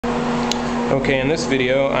Okay, in this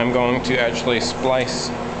video I'm going to actually splice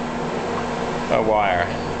a wire,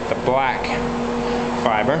 the black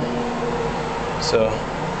fiber. So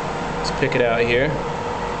let's pick it out here.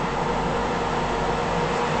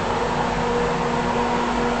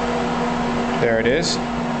 There it is.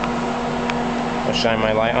 I'll shine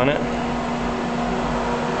my light on it.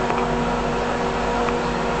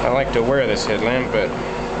 I like to wear this headlamp, but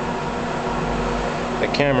the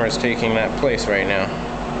camera is taking that place right now.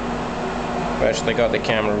 I've actually got the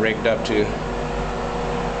camera rigged up to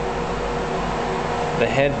the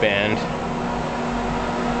headband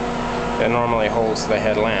that normally holds the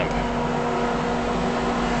headlamp.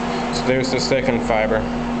 So there's the second fiber.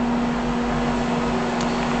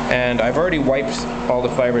 And I've already wiped all the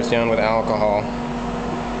fibers down with alcohol,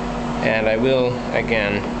 and I will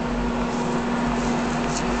again.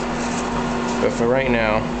 But for right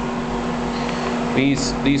now,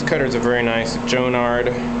 these cutters are very nice.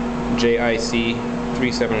 jonb JIC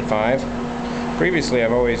 375. Previously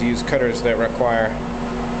I've always used cutters that require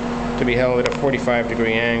to be held at a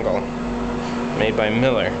 45-degree angle, made by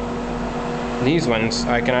Miller. These ones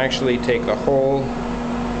I can actually take the whole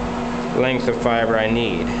length of fiber I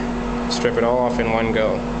need, strip it all off in one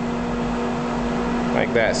go,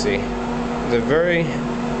 like that. See, it's a very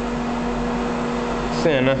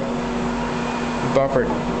thin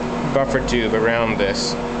buffer tube around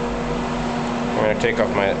this. I'm going to take off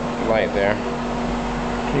my light there.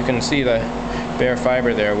 You can see the bare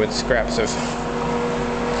fiber there with scraps of,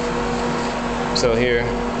 so here,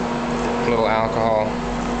 a little alcohol.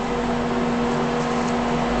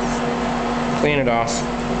 Clean it off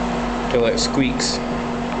till it squeaks,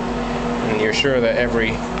 and you're sure that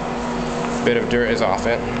every bit of dirt is off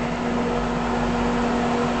it.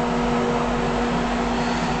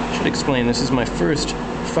 Should explain, this is my first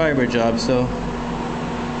fiber job, so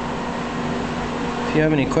if you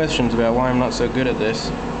have any questions about why I'm not so good at this.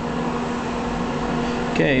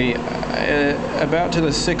 Okay, about to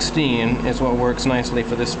the 16 is what works nicely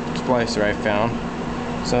for this splicer I found.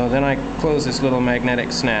 So then I close this little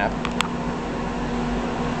magnetic snap,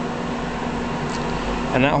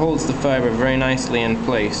 and that holds the fiber very nicely in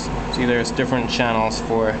place. See, there's different channels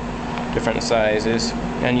for different sizes,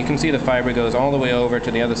 and you can see the fiber goes all the way over to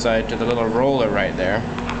the other side to the little roller right there.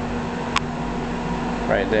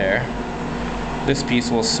 Right there. This piece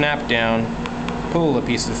will snap down, pull the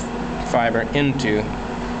piece of fiber into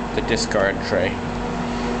the discard tray.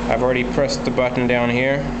 I've already pressed the button down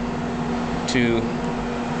here to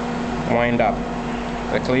wind up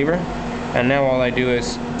the cleaver, and now all I do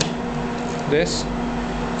is this.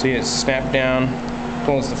 See, it's snapped down,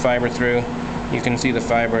 pulls the fiber through. You can see the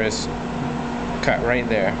fiber is cut right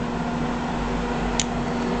there.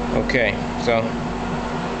 Okay, so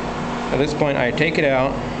at this point I take it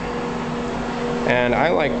out, and I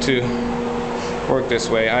like to work this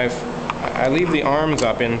way. I leave the arms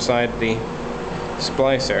up inside the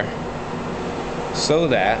splicer so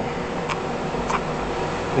that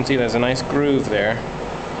you can see there's a nice groove there.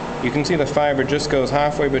 You can see the fiber just goes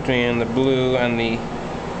halfway between the blue and the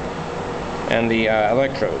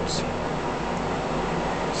electrodes.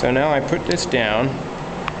 So now I put this down.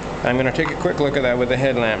 I'm going to take a quick look at that with the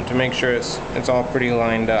headlamp to make sure it's all pretty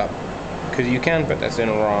lined up, because you can put this in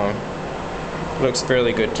wrong. Looks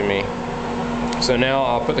fairly good to me. So now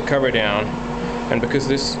I'll put the cover down, and because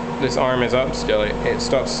this arm is up still, it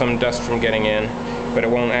stops some dust from getting in, but it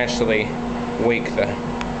won't actually wake the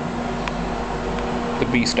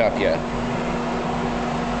beast up yet.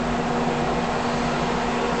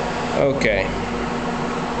 Okay.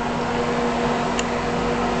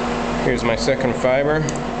 Here's my second fiber.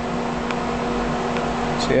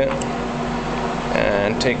 See it?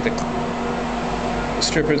 And take the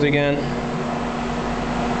strippers again.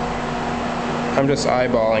 I'm just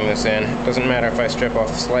eyeballing this in. It doesn't matter if I strip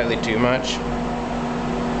off slightly too much.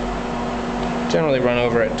 Generally run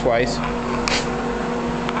over it twice.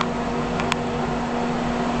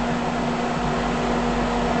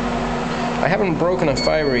 I haven't broken a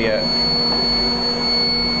fiber yet.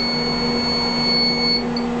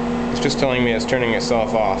 It's just telling me it's turning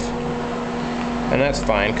itself off. And that's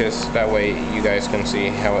fine, because that way you guys can see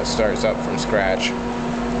how it starts up from scratch.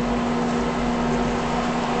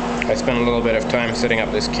 I spent a little bit of time setting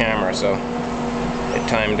up this camera, so it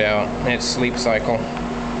timed out its sleep cycle.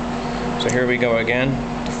 So here we go again.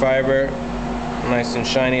 The fiber, nice and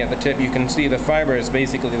shiny at the tip. You can see the fiber is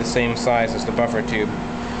basically the same size as the buffer tube.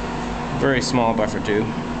 Very small buffer tube.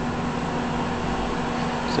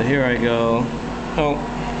 So here I go. Oh,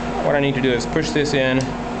 what I need to do is push this in,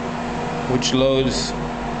 which loads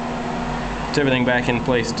everything back in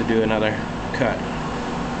place to do another cut.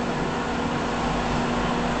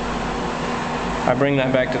 I bring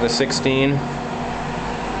that back to the 16,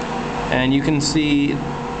 and you can see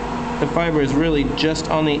the fiber is really just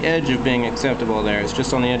on the edge of being acceptable there. It's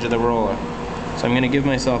just on the edge of the roller. So I'm going to give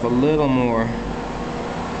myself a little more,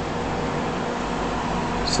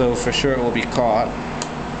 so for sure it will be caught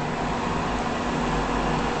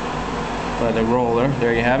by the roller.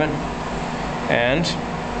 There you have it. And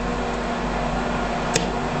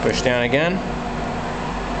push down again.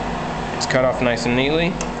 It's cut off nice and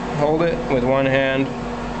neatly. Hold it with one hand,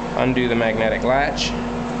 undo the magnetic latch.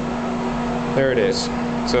 There it is.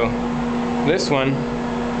 So this one,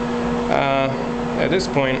 at this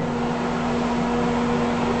point,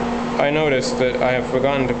 I noticed that I have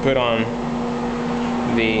forgotten to put on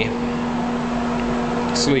the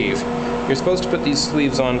sleeve. You're supposed to put these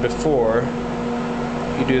sleeves on before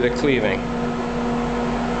you do the cleaving.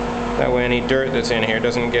 That way any dirt that's in here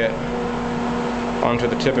doesn't get onto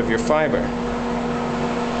the tip of your fiber.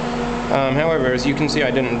 However, as you can see,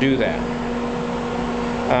 I didn't do that.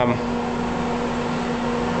 I'm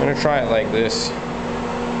going to try it like this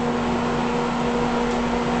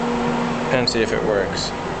and see if it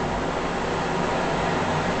works.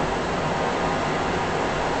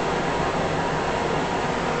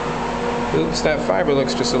 Oops, that fiber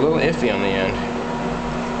looks just a little iffy on the end.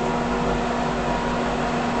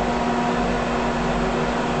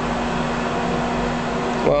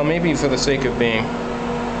 Well, maybe for the sake of being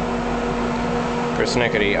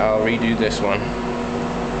persnickety, I'll redo this one.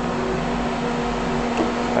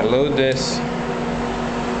 I load this.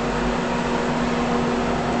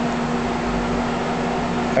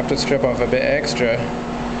 Have to strip off a bit extra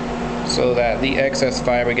so that the excess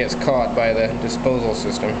fiber gets caught by the disposal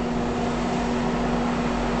system.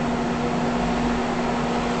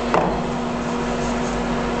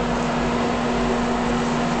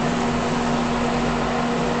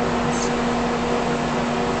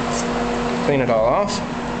 Clean it all off.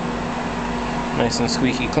 Nice and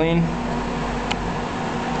squeaky clean.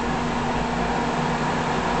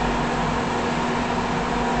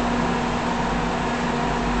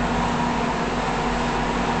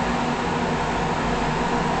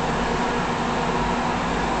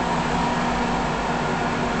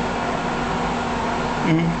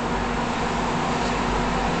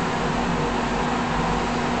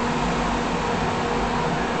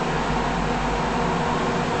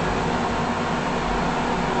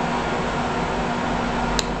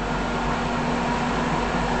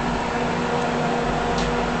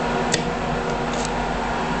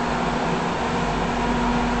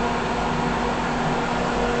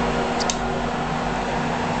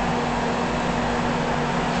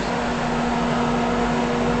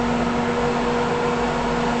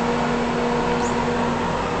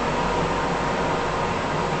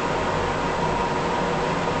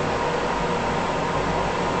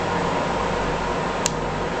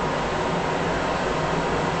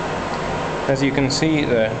 As you can see,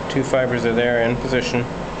 the two fibers are there in position.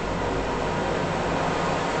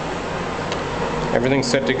 Everything's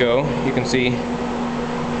set to go. You can see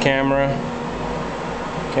camera.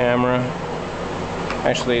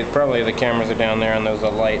 Actually, probably the cameras are down there and those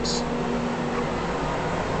are lights.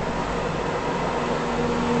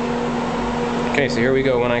 Okay, so here we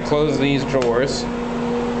go. When I close these drawers,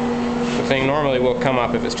 the thing normally will come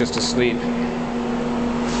up if it's just asleep.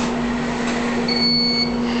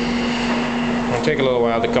 It'll take a little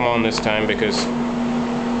while to come on this time because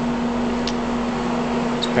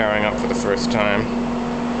it's powering up for the first time.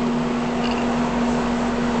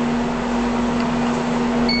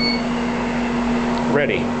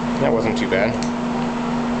 Ready. That wasn't too bad.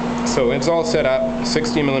 So it's all set up.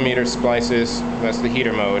 60mm splices. That's the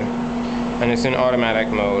heater mode. And it's in automatic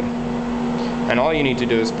mode. And all you need to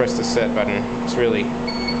do is press the set button. It's really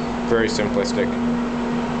very simplistic.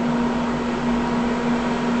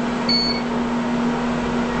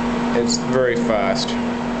 It's very fast.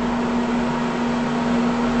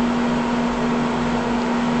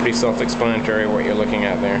 Pretty self-explanatory what you're looking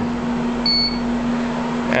at there.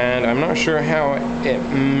 And I'm not sure how it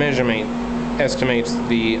estimates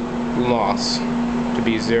the loss to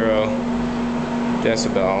be 0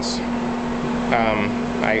 decibels.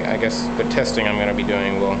 I guess the testing I'm going to be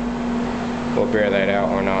doing will bear that out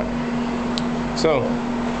or not. So,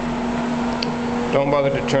 don't bother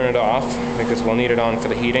to turn it off because we'll need it on for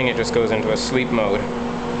the heating. It just goes into a sleep mode.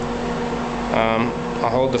 I'll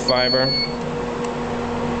hold the fiber.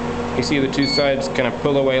 You see the two sides kind of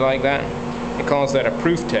pull away like that? It calls that a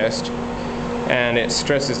proof test, and it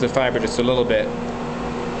stresses the fiber just a little bit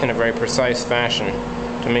in a very precise fashion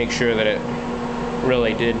to make sure that it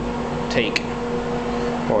really did take,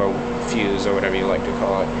 or fuse, or whatever you like to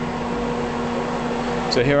call it.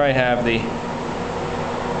 So here I have the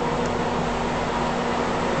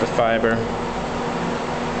the fiber.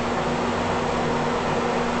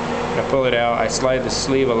 I pull it out, I slide the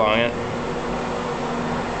sleeve along it.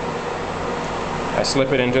 I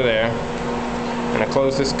slip it into there, and I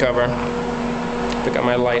close this cover, pick up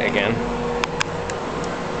my light again.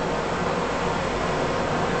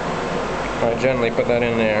 I gently put that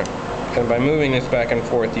in there, and by moving this back and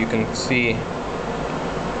forth you can see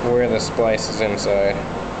where the splice is inside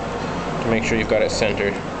to make sure you've got it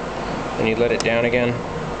centered. And you let it down again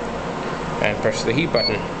and press the heat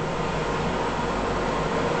button.